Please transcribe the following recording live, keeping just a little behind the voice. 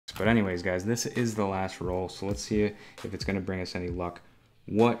But anyways, guys, this is the last roll, so let's see if it's gonna bring us any luck.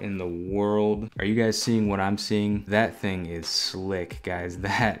 What in the world? Are you guys seeing what I'm seeing? That thing is slick, guys.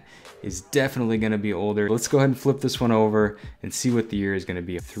 That is definitely gonna be older. Let's go ahead and flip this one over and see what the year is gonna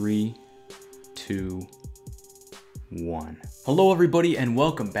be. 3, 2, 1. Hello everybody and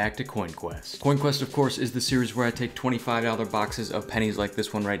welcome back to Coin Quest. Coin Quest, of course, is the series where I take $25 boxes of pennies like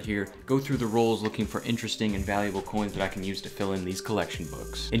this one right here, go through the rolls looking for interesting and valuable coins that I can use to fill in these collection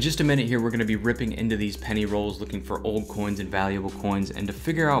books. In just a minute here, we're going to be ripping into these penny rolls looking for old coins and valuable coins, and to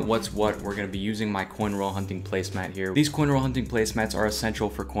figure out what's what, we're going to be using my coin roll hunting placemat here. These coin roll hunting placemats are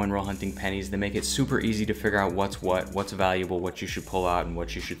essential for coin roll hunting pennies. They make it super easy to figure out what's what, what's valuable, what you should pull out, and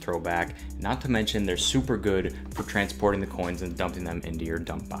what you should throw back. Not to mention, they're super good for transporting the coins and dumping them into your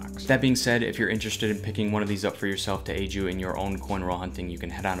dump box. That being said, if you're interested in picking one of these up for yourself to aid you in your own coin roll hunting, you can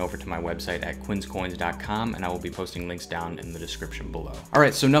head on over to my website at quinscoins.com, and I will be posting links down in the description below.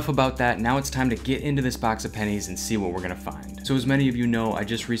 Alright, so enough about that. Now it's time to get into this box of pennies and see what we're gonna find. So as many of you know, I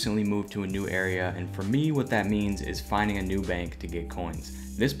just recently moved to a new area, and for me what that means is finding a new bank to get coins.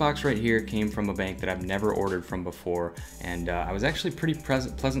 This box right here came from a bank that I've never ordered from before, and I was actually pretty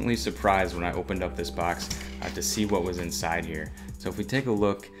pleasantly surprised when I opened up this box to see what was inside here. So if we take a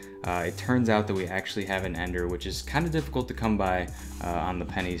look, it turns out that we actually have an ender, which is kind of difficult to come by on the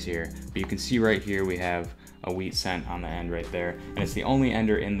pennies here. But you can see right here we have a wheat cent on the end right there, and it's the only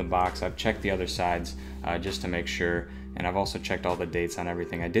ender in the box. I've checked the other sides just to make sure, and I've also checked all the dates on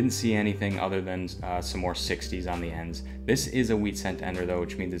everything. I didn't see anything other than some more 60s on the ends. This is a wheat cent ender though,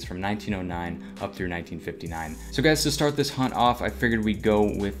 which means it's from 1909 up through 1959. So guys, to start this hunt off, I figured we'd go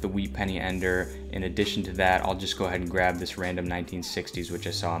with the wheat penny ender. In addition to that, I'll just go ahead and grab this random 1960s, which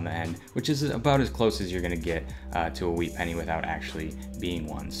I saw on the end, which is about as close as you're gonna get to a wheat penny without actually being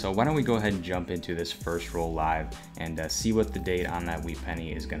one. So why don't we go ahead and jump into this first roll live and see what the date on that wheat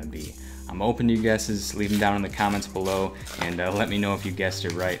penny is gonna be. I'm open to your guesses. Leave them down in the comments below and let me know if you guessed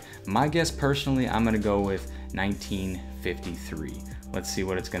it right. My guess personally, I'm gonna go with 1953. Let's see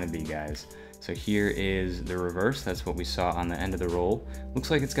what it's gonna be, guys. So here is the reverse. That's what we saw on the end of the roll. Looks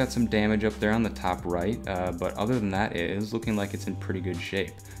like it's got some damage up there on the top right, but other than that, it is looking like it's in pretty good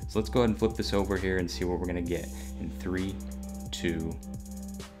shape. So let's go ahead and flip this over here and see what we're gonna get in 3, 2,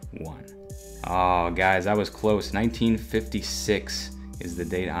 1. Oh, guys, I was close. 1956 is the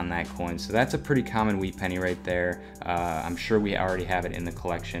date on that coin. So that's a pretty common wheat penny right there. I'm sure we already have it in the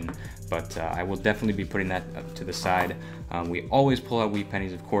collection, but I will definitely be putting that up to the side. We always pull out wheat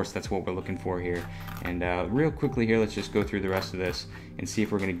pennies, of course, that's what we're looking for here. And real quickly here, let's just go through the rest of this and see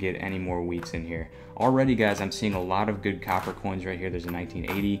if we're gonna get any more wheats in here. Already, guys, I'm seeing a lot of good copper coins right here. There's a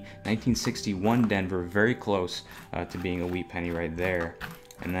 1980, 1961 Denver, very close to being a wheat penny right there.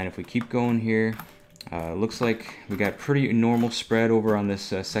 And then if we keep going here, looks like we got pretty normal spread over on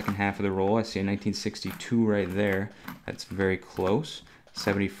this second half of the roll. I see a 1962 right there. That's very close.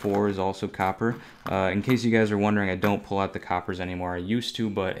 74 is also copper. In case you guys are wondering, I don't pull out the coppers anymore. I used to,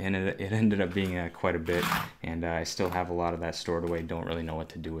 but it ended up being quite a bit, and I still have a lot of that stored away. Don't really know what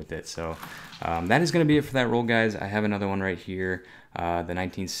to do with it. So that is going to be it for that roll, guys. I have another one right here, the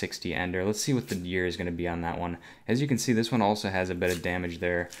 1960 ender. Let's see what the year is going to be on that one. As you can see, this one also has a bit of damage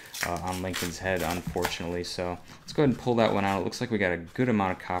there on Lincoln's head, unfortunately. So let's go ahead and pull that one out. It looks like we got a good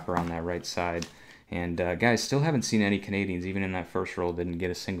amount of copper on that right side. And guys, still haven't seen any Canadians. Even in that first roll, didn't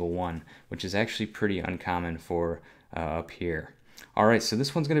get a single one, which is actually pretty uncommon for up here. All right, so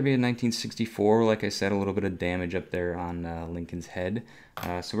this one's going to be a 1964. Like I said, a little bit of damage up there on Lincoln's head.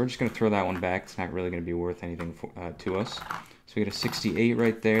 So we're just going to throw that one back. It's not really going to be worth anything to us. So we got a 68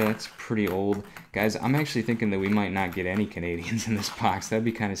 right there. That's pretty old. Guys, I'm actually thinking that we might not get any Canadians in this box. That'd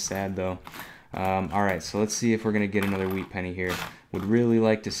be kind of sad, though. All right, so let's see if we're going to get another wheat penny here. Would really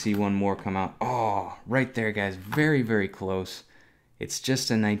like to see one more come out. Oh, right there, guys. Very, very close. It's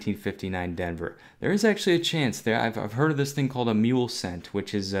just a 1959 Denver. There is actually a chance there. I've heard of this thing called a mule cent,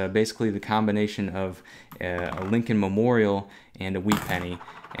 which is basically the combination of a Lincoln Memorial and a wheat penny.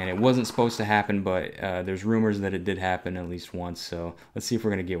 And it wasn't supposed to happen, but there's rumors that it did happen at least once. So let's see if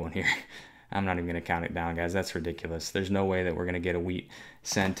we're going to get one here. I'm not even going to count it down, guys. That's ridiculous. There's no way that we're going to get a wheat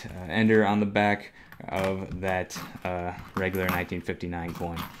cent ender on the back of that regular 1959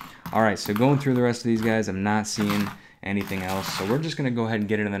 coin. All right, so going through the rest of these guys, I'm not seeing anything else. So we're just gonna go ahead and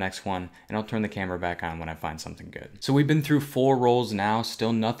get into the next one, and I'll turn the camera back on when I find something good. So we've been through 4 rolls now,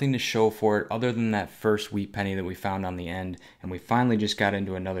 still nothing to show for it other than that first wheat penny that we found on the end, and we finally just got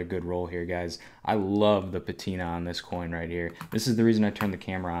into another good roll here, guys. I love the patina on this coin right here. This is the reason I turned the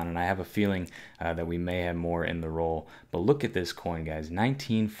camera on, and I have a feeling that we may have more in the roll. But look at this coin, guys.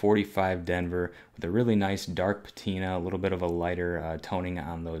 1945 Denver with a really nice dark patina, a little bit of a lighter toning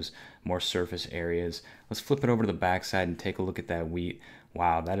on those more surface areas. Let's flip it over to the backside and take a look at that wheat.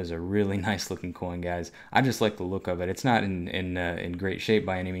 Wow, that is a really nice looking coin, guys. I just like the look of it. It's not in great shape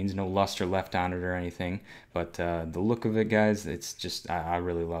by any means, no luster left on it or anything, but the look of it, guys, it's just, I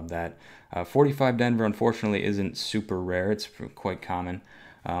really love that. 45 Denver, unfortunately, isn't super rare. It's quite common,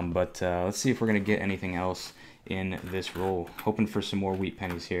 but let's see if we're going to get anything else in this roll. Hoping for some more wheat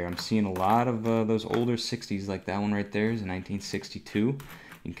pennies here. I'm seeing a lot of those older 60s, like that one right there is a 1962. You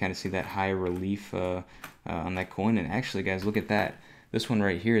can kind of see that high relief on that coin, and actually, guys, look at that. This one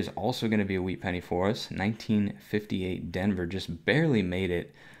right here is also going to be a wheat penny for us. 1958 Denver, just barely made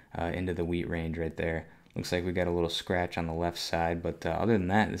it into the wheat range right there. Looks like we got a little scratch on the left side, but other than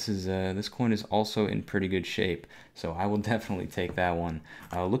that, this coin is also in pretty good shape, so I will definitely take that one.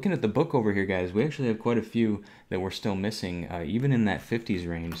 Looking at the book over here, guys, we actually have quite a few that we're still missing, even in that 50s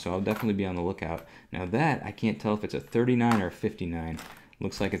range, so I'll definitely be on the lookout. Now that, I can't tell if it's a 39 or a 59.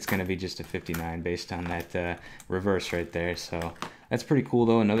 Looks like it's going to be just a 59 based on that reverse right there, so that's pretty cool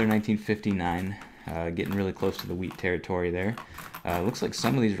though. Another 1959, getting really close to the wheat territory there. Looks like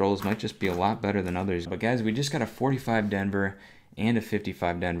some of these rolls might just be a lot better than others. But guys, we just got a 45 Denver and a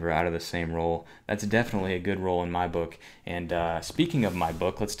 55 Denver out of the same roll. That's definitely a good roll in my book. And speaking of my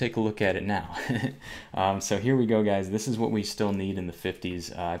book, let's take a look at it now. So here we go, guys. This is what we still need in the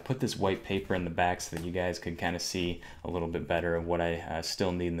 50s. I put this white paper in the back so that you guys could kind of see a little bit better of what I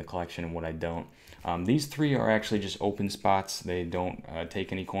still need in the collection and what I don't. These three are actually just open spots. They don't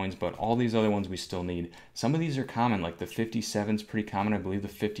take any coins, but all these other ones we still need. Some of these are common, like the 57 is pretty common. I believe the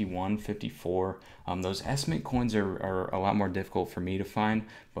 51, 54. Those estimate coins are a lot more difficult for me to find,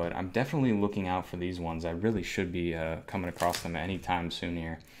 but I'm definitely looking out for these ones. I really should be coming across them anytime soon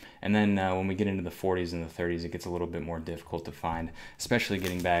here. And then when we get into the 40s and the 30s, it gets a little bit more difficult to find, especially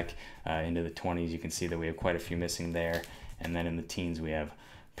getting back into the 20s. You can see that we have quite a few missing there. And then in the teens, we have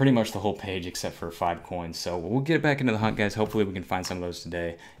pretty much the whole page except for 5 coins. So we'll get back into the hunt, guys. Hopefully we can find some of those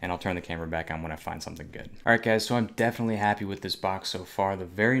today, and I'll turn the camera back on when I find something good. All right, guys, so I'm definitely happy with this box so far. The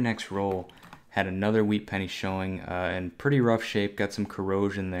very next roll had another wheat penny showing in pretty rough shape, got some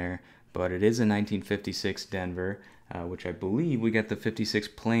corrosion there, but it is a 1956 Denver, which I believe we got the 56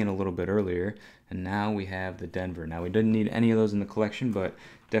 plain a little bit earlier, and now we have the Denver. Now, we didn't need any of those in the collection, but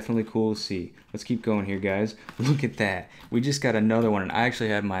definitely cool to see. Let's keep going here, guys. Look at that. We just got another one, and I actually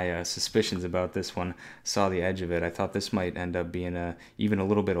had my suspicions about this one. Saw the edge of it. I thought this might end up being even a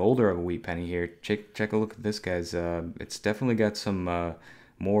little bit older of a wheat penny here. Check a look at this, guys. It's definitely got some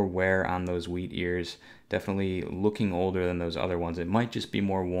more wear on those wheat ears. Definitely looking older than those other ones. It might just be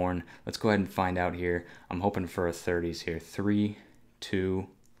more worn. Let's go ahead and find out here. I'm hoping for a 30s here. 3, 2,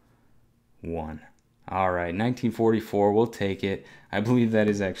 1. All right, 1944, we'll take it. I believe that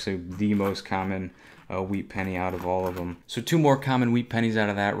is actually the most common wheat penny out of all of them. So 2 more common wheat pennies out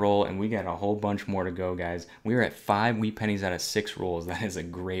of that roll, and we got a whole bunch more to go, guys. We are at 5 wheat pennies out of 6 rolls. That is a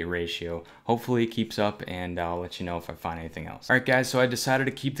great ratio. Hopefully it keeps up, and I'll let you know if I find anything else. All right, guys, so I decided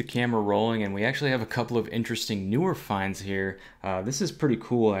to keep the camera rolling, and we actually have a couple of interesting newer finds here. This is pretty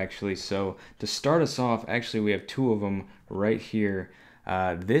cool, actually. So to start us off, actually, we have 2 of them right here.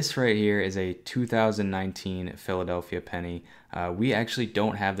 This right here is a 2019 Philadelphia penny. We actually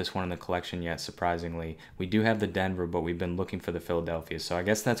don't have this one in the collection yet, surprisingly. We do have the Denver, but we've been looking for the Philadelphia. So I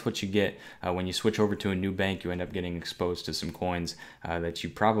guess that's what you get when you switch over to a new bank. You end up getting exposed to some coins that you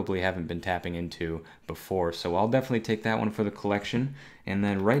probably haven't been tapping into before. So I'll definitely take that one for the collection. And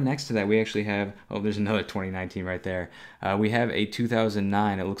then right next to that, we actually have, oh, there's another 2019 right there. We have a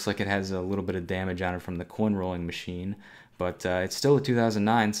 2009. It looks like it has a little bit of damage on it from the coin rolling machine. But it's still a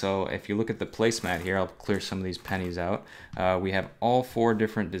 2009, so if you look at the placemat here, I'll clear some of these pennies out. We have all 4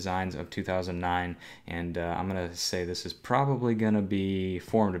 different designs of 2009, and I'm going to say this is probably going to be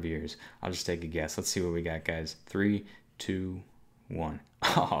formative years. I'll just take a guess. Let's see what we got, guys. 3, 2, 1.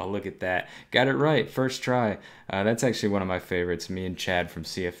 Oh, look at that. Got it right. First try. That's actually one of my favorites. Me and Chad from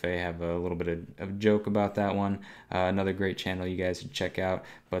CFA have a little bit of a joke about that one. Another great channel you guys should check out.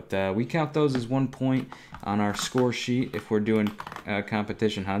 But we count those as 1 point on our score sheet if we're doing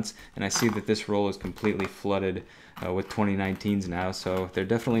competition hunts. And I see that this roll is completely flooded with 2019s now, so they're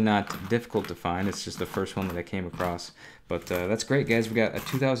definitely not difficult to find. It's just the first one that I came across. But that's great, guys. We got a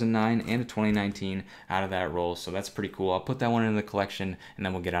 2009 and a 2019 out of that roll, so that's pretty cool. I'll put that one in the collection, and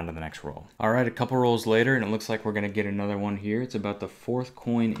then we'll get on to the next roll. All right, a couple rolls later, and it looks like we're going to get another one here. It's about the 4th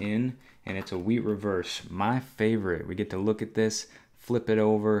coin in, and it's a wheat reverse. My favorite. We get to look at this, flip it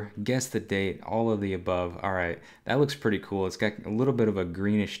over, guess the date, all of the above. All right, that looks pretty cool. It's got a little bit of a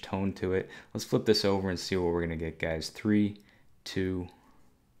greenish tone to it. Let's flip this over and see what we're going to get, guys. 3, 2,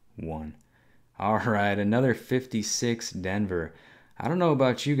 1. All right, another 56 Denver. I don't know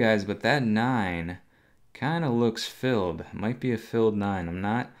about you guys, but that 9 kind of looks filled. Might be a filled 9. I'm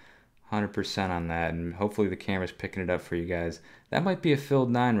not 100% on that, and hopefully the camera's picking it up for you guys. That might be a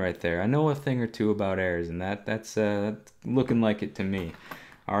filled 9 right there. I know a thing or two about errors, and that's looking like it to me.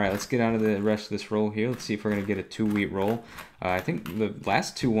 All right, let's get out of the rest of this roll here. Let's see if we're going to get a 2 wheat roll. I think the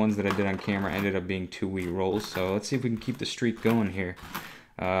last 2 ones that I did on camera ended up being 2 wheat rolls, so let's see if we can keep the streak going here.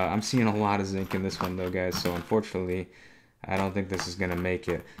 I'm seeing a lot of zinc in this one though, guys, so unfortunately I don't think this is going to make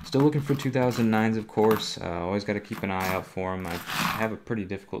it. Still looking for 2009s, of course. Always got to keep an eye out for them. I have a pretty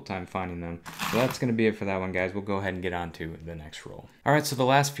difficult time finding them. So that's going to be it for that one, guys. We'll go ahead and get on to the next roll. All right, so the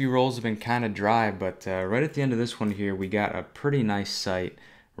last few rolls have been kind of dry, but right at the end of this one here, we got a pretty nice sight.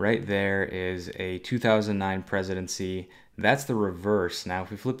 Right there is a 2009 Presidency. That's the reverse. Now,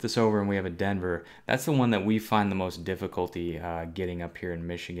 if we flip this over and we have a Denver, that's the one that we find the most difficulty getting up here in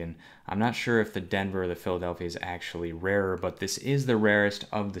Michigan. I'm not sure if the Denver or the Philadelphia is actually rarer, but this is the rarest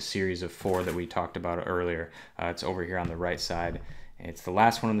of the series of 4 that we talked about earlier. It's over here on the right side. It's the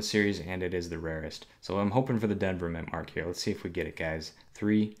last one in the series, and it is the rarest. So I'm hoping for the Denver mint mark here. Let's see if we get it, guys.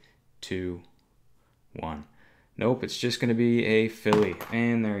 3, 2, 1. Nope, it's just going to be a Philly,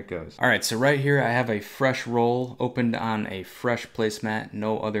 and there it goes. All right, so right here I have a fresh roll opened on a fresh placemat,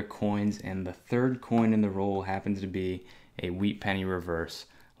 no other coins, and the third coin in the roll happens to be a wheat penny reverse.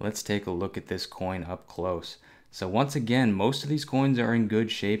 Let's take a look at this coin up close. So once again, most of these coins are in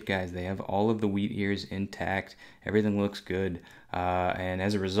good shape, guys. They have all of the wheat ears intact. Everything looks good. And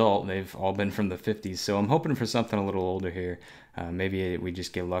as a result, they've all been from the 50s. So I'm hoping for something a little older here. Maybe we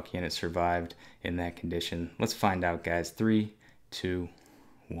just get lucky and it survived in that condition. Let's find out, guys. 3, 2,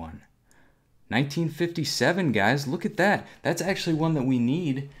 1. 1957, guys. Look at that. That's actually one that we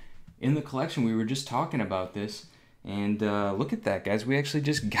need in the collection. We were just talking about this. And look at that, guys. We actually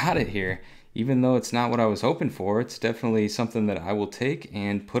just got it here. Even though it's not what I was hoping for, it's definitely something that I will take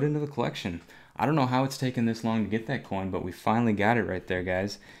and put into the collection. I don't know how it's taken this long to get that coin, but we finally got it right there,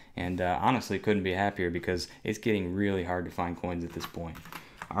 guys. And honestly, couldn't be happier because it's getting really hard to find coins at this point.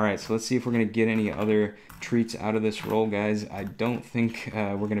 All right, so let's see if we're going to get any other treats out of this roll, guys. I don't think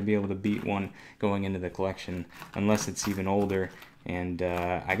we're going to be able to beat one going into the collection unless it's even older. And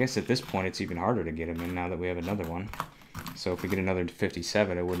I guess at this point, it's even harder to get them in now that we have another one. So if we get another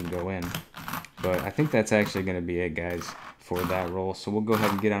 57, it wouldn't go in. But I think that's actually going to be it, guys, for that roll. So we'll go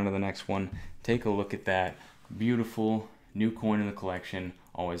ahead and get on to the next one. Take a look at that. Beautiful new coin in the collection.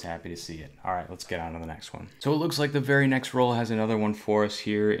 Always happy to see it. All right, let's get on to the next one. So it looks like the very next roll has another one for us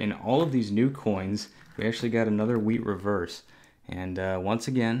here. In all of these new coins, we actually got another wheat reverse. And once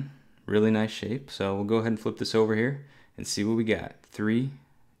again, really nice shape. So we'll go ahead and flip this over here and see what we got. 3,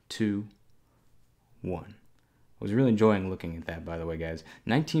 2, 1. I was really enjoying looking at that, by the way, guys.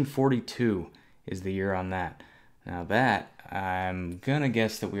 1942 is the year on that. Now that, I'm going to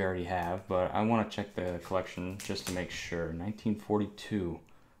guess that we already have, but I want to check the collection just to make sure. 1942.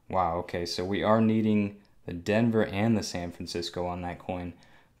 Wow, okay, so we are needing the Denver and the San Francisco on that coin,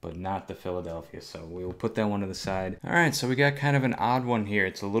 but not the Philadelphia, so we will put that one to the side. All right, so we got kind of an odd one here.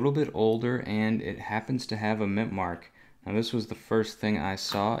 It's a little bit older, and it happens to have a mint mark. Now this was the first thing I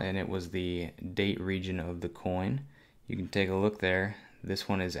saw, and it was the date region of the coin. You can take a look there. This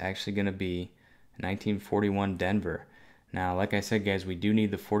one is actually going to be 1941 Denver. Now, like I said, guys, we do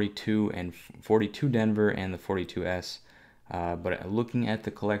need the 42 Denver and the 42S. But looking at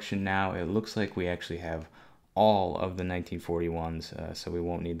the collection now, it looks like we actually have all of the 1941s, so we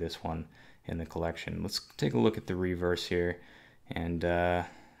won't need this one in the collection. Let's take a look at the reverse here. And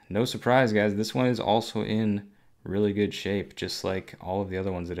no surprise, guys, this one is also in really good shape, just like all of the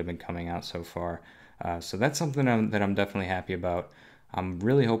other ones that have been coming out so far. So that's something that I'm definitely happy about. I'm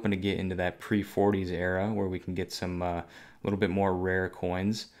really hoping to get into that pre-40s era where we can get some little bit more rare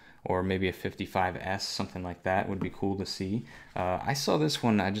coins, or maybe a 55S, something like that would be cool to see. I saw this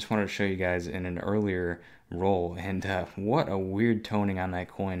one, I just wanted to show you guys in an earlier roll, and what a weird toning on that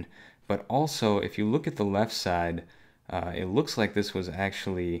coin. But also, if you look at the left side, it looks like this was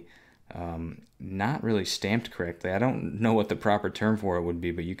actually not really stamped correctly. I don't know what the proper term for it would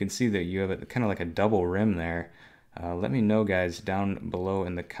be, but you can see that you have kind of like a double rim there. Let me know, guys, down below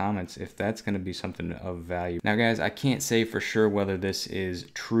in the comments if that's going to be something of value. Now, guys, I can't say for sure whether this is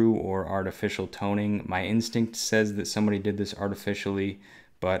true or artificial toning. My instinct says that somebody did this artificially,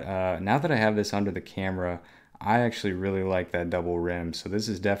 but now that I have this under the camera, I actually really like that double rim, so this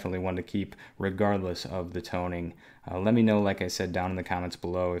is definitely one to keep regardless of the toning. Let me know, like I said, down in the comments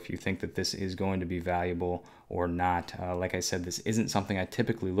below if you think that this is going to be valuable or not. Like I said, this isn't something I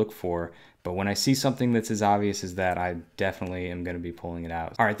typically look for, but when I see something that's as obvious as that, I definitely am going to be pulling it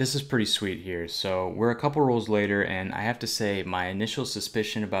out. All right, this is pretty sweet here. So we're a couple rolls later, and I have to say my initial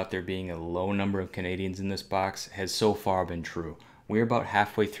suspicion about there being a low number of Canadians in this box has so far been true. We're about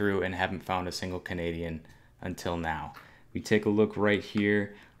halfway through and haven't found a single Canadian until now. We take a look right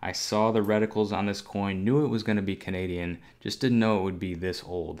here. I saw the reticles on this coin, knew it was going to be Canadian, just didn't know it would be this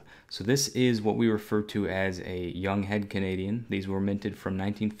old. So this is what we refer to as a young head Canadian. These were minted from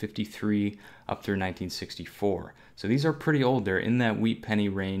 1953 up through 1964. So these are pretty old. They're in that wheat penny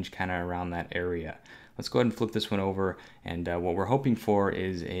range, kind of around that area. Let's go ahead and flip this one over, and what we're hoping for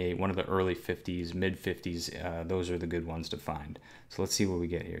is one of the early 50s, mid 50s. Those are the good ones to find. So let's see what we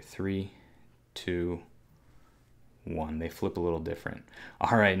get here. 3, 2, 1. They flip a little different.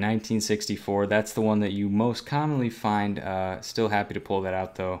 All right, 1964. That's the one that you most commonly find. Still happy to pull that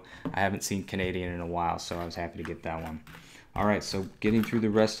out, though. I haven't seen Canadian in a while, so I was happy to get that one. All right, so getting through the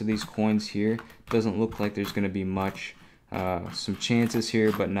rest of these coins here, doesn't look like there's going to be much. Some chances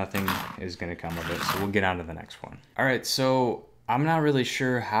here, but nothing is going to come of it. So we'll get on to the next one. All right, so I'm not really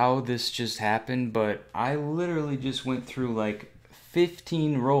sure how this just happened, but I literally just went through like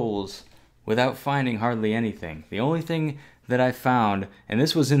 15 rolls without finding hardly anything. The only thing that I found, and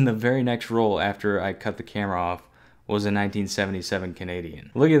this was in the very next roll after I cut the camera off, was a 1977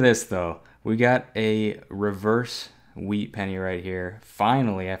 Canadian. Look at this though. We got a reverse wheat penny right here.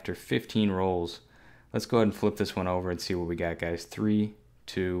 Finally, after 15 rolls. Let's go ahead and flip this one over and see what we got, guys. 3,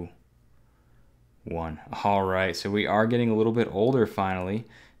 2, 1. All right, so we are getting a little bit older finally.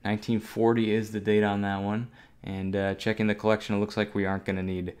 1940 is the date on that one. And checking the collection, it looks like we aren't going to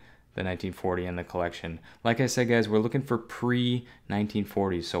need the 1940 in the collection. Like I said, guys, we're looking for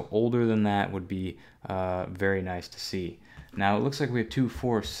pre-1940s, so older than that would be very nice to see. Now, it looks like we have 2,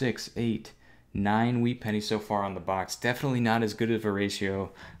 4, 6, 8, 9 wheat pennies so far on the box. Definitely not as good of a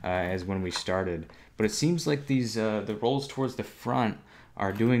ratio as when we started. But it seems like these the rolls towards the front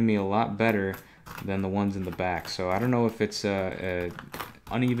are doing me a lot better than the ones in the back. So I don't know if it's a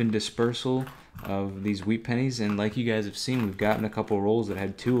uneven dispersal of these wheat pennies. And like you guys have seen, we've gotten a couple rolls that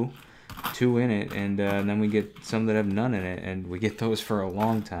had two in it, and then we get some that have none in it, and we get those for a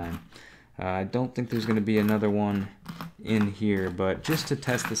long time. I don't think there's going to be another one in here, but just to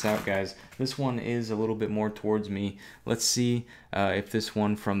test this out, guys, this one is a little bit more towards me. Let's see if this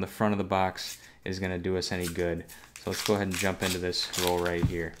one from the front of the box is going to do us any good. So let's go ahead and jump into this roll right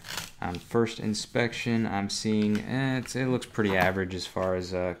here. On first inspection, I'm seeing it looks pretty average as far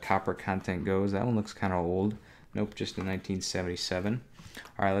as copper content goes. That one looks kind of old. Nope, just a 1977.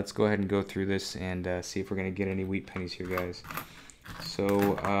 All right, let's go ahead and go through this and see if we're going to get any wheat pennies here, guys.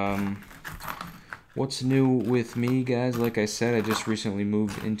 So, what's new with me, guys? Like I said, I just recently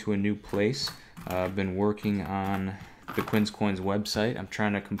moved into a new place. I've been working on the Quin Coins website. I'm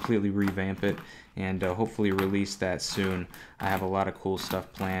trying to completely revamp it and hopefully release that soon. I have a lot of cool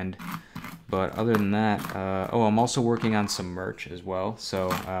stuff planned. But other than that, oh, I'm also working on some merch as well. So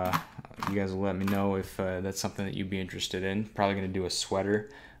you guys will let me know if that's something that you'd be interested in. Probably going to do a sweater.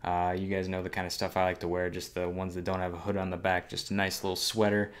 You guys know the kind of stuff I like to wear, just the ones that don't have a hood on the back, just a nice little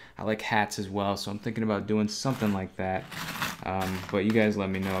sweater. I like hats as well, so I'm thinking about doing something like that. But you guys let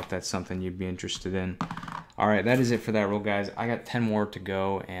me know if that's something you'd be interested in. Alright, that is it for that roll, guys. I got 10 more to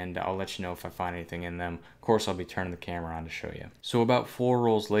go, and I'll let you know if I find anything in them. Of course, I'll be turning the camera on to show you. So about 4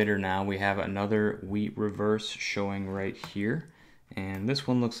 rolls later now, we have another wheat reverse showing right here. And this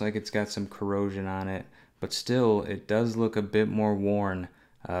one looks like it's got some corrosion on it, but still, it does look a bit more worn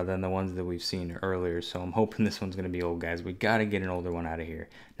than the ones that we've seen earlier. So I'm hoping this one's going to be old, guys. We got to get an older one out of here.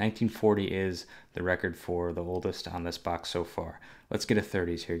 1940 is the record for the oldest on this box so far. Let's get a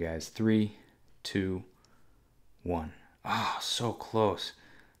 30s here, guys. 3, 2, 1. Ah, oh, so close.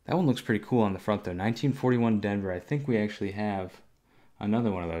 That one looks pretty cool on the front, though. 1941 Denver. I think we actually have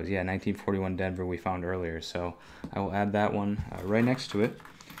another one of those. Yeah, 1941 Denver we found earlier. So I will add that one right next to it.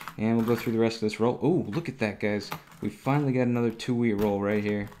 And we'll go through the rest of this roll. Oh, look at that, guys. We finally got another 2 wheat roll right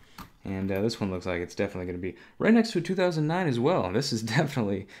here. And this one looks like it's definitely going to be right next to a 2009 as well. This is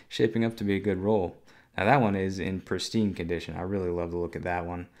definitely shaping up to be a good roll. Now that one is in pristine condition. I really love the look at that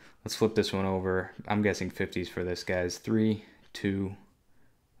one. Let's flip this one over. I'm guessing 50s for this, guys. 3, 2,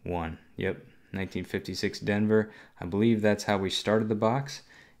 1. Yep, 1956 Denver. I believe that's how we started the box.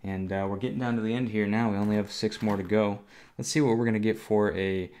 And we're getting down to the end here now. We only have 6 more to go. Let's see what we're going to get for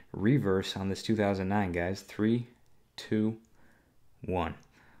a reverse on this 2009, guys. 3, 2, 1.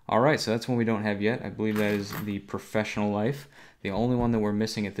 All right, so that's one we don't have yet. I believe that is the professional life. The only one that we're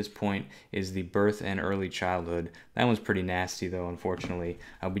missing at this point is the birth and early childhood. That one's pretty nasty though, unfortunately.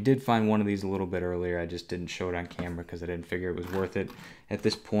 We did find one of these a little bit earlier. I just didn't show it on camera because I didn't figure it was worth it at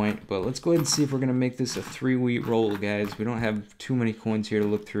this point. But let's go ahead and see if we're gonna make this a 3-wheat roll, guys. We don't have too many coins here to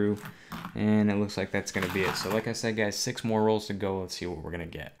look through, and it looks like that's gonna be it. So like I said, guys, 6 more rolls to go. Let's see what we're gonna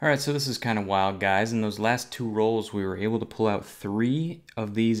get. All right, so this is kind of wild, guys. In those last 2 rolls, we were able to pull out 3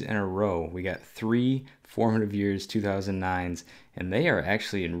 of these in a row. We got 3 400 of years 2009s, and they are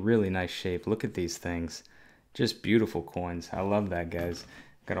actually in really nice shape. Look at these things. Just beautiful coins. I love that, guys.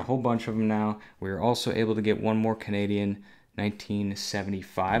 Got a whole bunch of them now. We're also able to get one more Canadian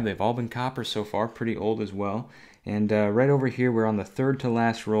 1975. They've all been copper so far, pretty old as well. And right over here, we're on the 3rd to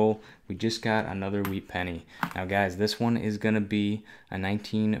last roll. We just got another wheat penny. Now, guys, this one is going to be a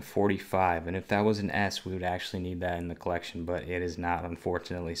 1945. And if that was an S, we would actually need that in the collection. But it is not,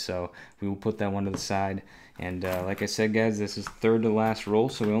 unfortunately. So we will put that one to the side. And like I said, guys, this is 3rd to last roll.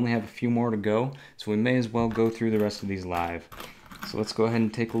 So we only have a few more to go. So we may as well go through the rest of these live. So let's go ahead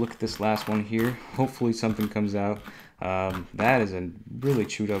and take a look at this last one here. Hopefully something comes out. That is a really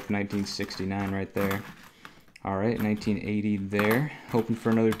chewed up 1969 right there. All right, 1980 there. Hoping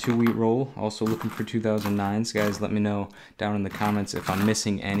for another 2-wheat roll. Also looking for 2009s. Guys, let me know down in the comments if I'm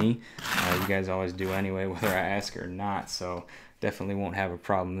missing any. You guys always do anyway, whether I ask or not. So definitely won't have a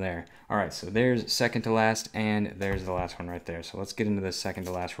problem there. All right, so there's 2nd to last, and there's the last one right there. So let's get into the 2nd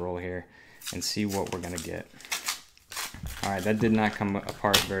to last roll here and see what we're gonna get. All right, that did not come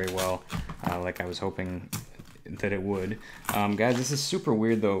apart very well, like I was hoping that it would. Guys, this is super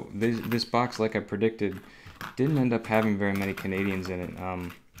weird though. This box, like I predicted, didn't end up having very many Canadians in it.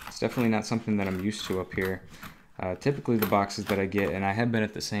 It's definitely not something that I'm used to up here. Typically the boxes that I get, and I have been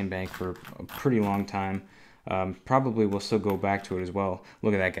at the same bank for a pretty long time, probably will still go back to it as well.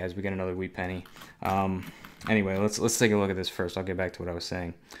 Look at that, guys, we got another wheat penny. Anyway, let's take a look at this first. I'll get back to what I was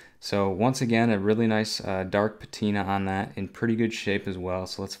saying. So once again, a really nice dark patina on that, in pretty good shape as well.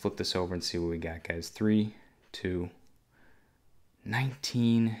 So let's flip this over and see what we got, guys. 3, 2,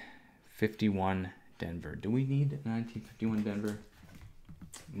 1951 Denver. Do we need 1951 Denver?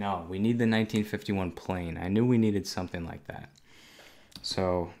 No, we need the 1951 plain. I knew we needed something like that.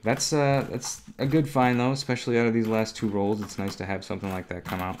 So that's a good find though, especially out of these last 2 rolls. It's nice to have something like that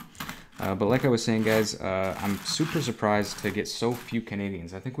come out. But like I was saying, guys, I'm super surprised to get so few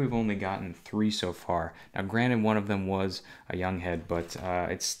Canadians. I think we've only gotten 3 so far. Now, granted, one of them was a young head, but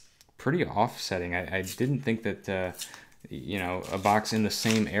it's pretty offsetting. I didn't think that you know, a box in the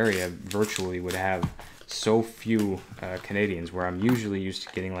same area virtually would have so few Canadians, where I'm usually used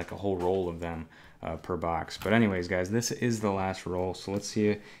to getting like a whole roll of them per box. But anyways, guys, this is the last roll, so let's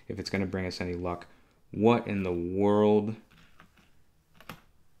see if it's going to bring us any luck. What in the world?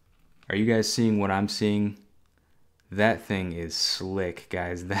 Are you guys seeing what I'm seeing? That thing is slick,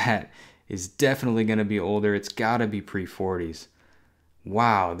 guys. That is definitely going to be older. It's got to be pre-40s.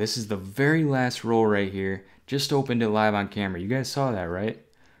 Wow, this is the very last roll right here. Just opened it live on camera. You guys saw that, right?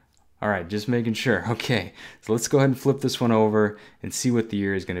 All right, just making sure. Okay, so let's go ahead and flip this one over and see what the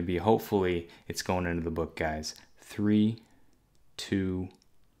year is going to be. Hopefully, it's going into the book, guys. 3, 2,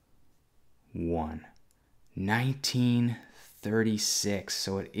 1. 1936.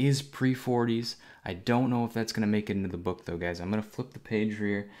 So it is pre-40s. I don't know if that's going to make it into the book, though, guys. I'm going to flip the page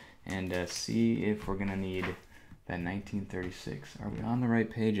here and see if we're going to need that 1936. Are we on the right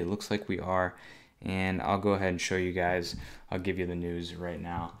page? It looks like we are. And I'll go ahead and show you guys. I'll give you the news right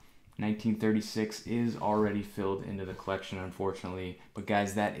now. 1936 is already filled into the collection, unfortunately. But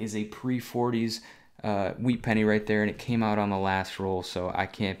guys, that is a pre-40s wheat penny right there, and it came out on the last roll, so I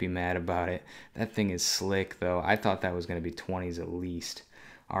can't be mad about it. That thing is slick, though. I thought that was going to be 20s at least.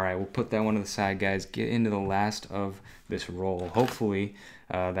 All right, we'll put that one to the side, guys. Get into the last of this roll. Hopefully,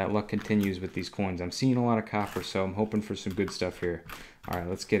 that luck continues with these coins. I'm seeing a lot of copper, so I'm hoping for some good stuff here. All right,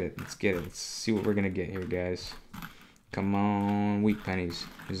 let's get it. Let's get it. Let's see what we're going to get here, guys. Come on, wheat pennies.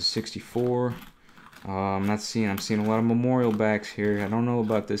 This is 64. I'm seeing a lot of memorial backs here. I don't know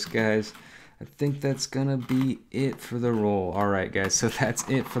about this, guys. I think that's gonna be it for the roll. All right, guys, so that's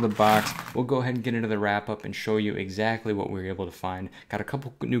it for the box. We'll go ahead and get into the wrap up and show you exactly what we were able to find. Got a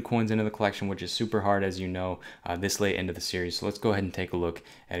couple new coins into the collection, which is super hard, as you know, this late into the series. So let's go ahead and take a look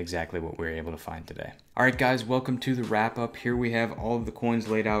at exactly what we were able to find today. Alright guys, welcome to the wrap up. Here we have all of the coins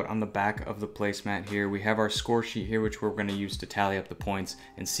laid out on the back of the placemat here. We have our score sheet here, which we're going to use to tally up the points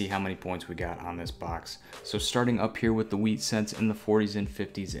and see how many points we got on this box. So starting up here with the wheat cents in the 40s and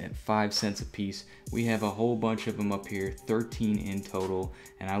 50s at 5 cents a piece, we have a whole bunch of them up here, 13 in total,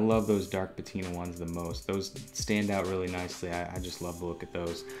 and I love those dark patina ones the most. Those stand out really nicely. I just love the look at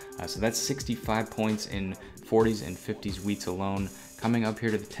those. So that's 65 points in 40s and 50s wheats alone. Coming up here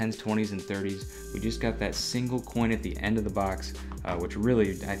to the 10s, 20s, and 30s, we just got that single coin at the end of the box, which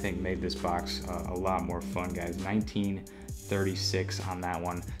really, I think, made this box a lot more fun, guys. 1936 on that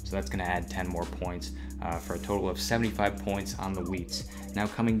one, so that's gonna add 10 more points for a total of 75 points on the wheats. Now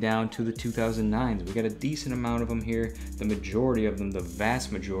coming down to the 2009s, we got a decent amount of them here. The majority of them, the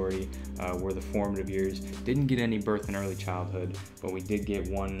vast majority, were the formative years. Didn't get any birth and early childhood, but we did get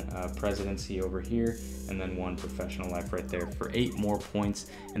one presidency over here, and then one professional life right there for 8 more points.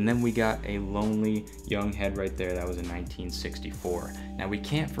 And then we got a lonely young head right there. That was in 1964. Now we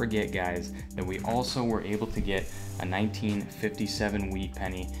can't forget, guys, that we also were able to get a 1957 wheat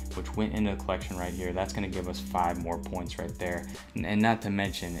penny, which went into the collection right here. That's going to give us 5 more points right there. And not to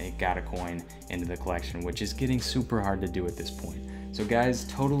mention, it got a coin into the collection, which is getting super hard to do at this point. So guys,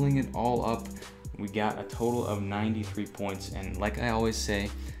 totaling it all up, we got a total of 93 points. And like I always say,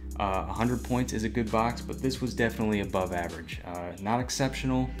 100 points is a good box, but this was definitely above average. Not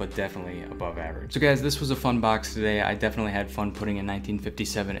exceptional, but definitely above average. So guys, this was a fun box today. I definitely had fun putting in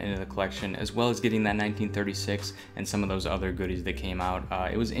 1957 into the collection, as well as getting that 1936 and some of those other goodies that came out.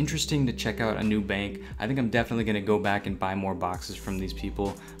 It was interesting to check out a new bank. I think I'm definitely gonna go back and buy more boxes from these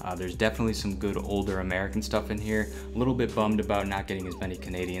people. There's definitely some good older American stuff in here. A little bit bummed about not getting as many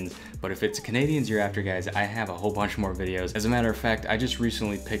Canadians, but if it's Canadians you're after, guys, I have a whole bunch more videos. As a matter of fact, I just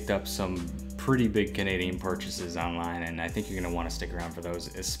recently picked up some pretty big Canadian purchases online, and I think you're going to want to stick around for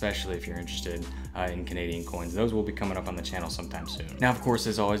those, especially if you're interested in Canadian coins. Those will be coming up on the channel sometime soon. Now, of course,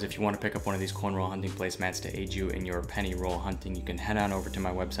 as always, if you want to pick up one of these coin roll hunting placemats to aid you in your penny roll hunting, you can head on over to my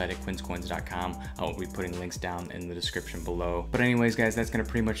website at quinscoins.com. I will be putting links down in the description below. But anyways, guys, that's going to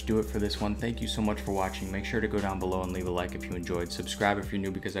pretty much do it for this one. Thank you so much for watching. Make sure to go down below and leave a like if you enjoyed. Subscribe if you're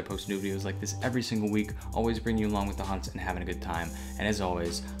new, because I post new videos like this every single week. Always bring you along with the hunts and having a good time. And as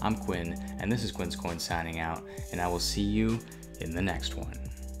always, I'm Quinn, and this is Quin's Coins signing out, and I will see you in the next one.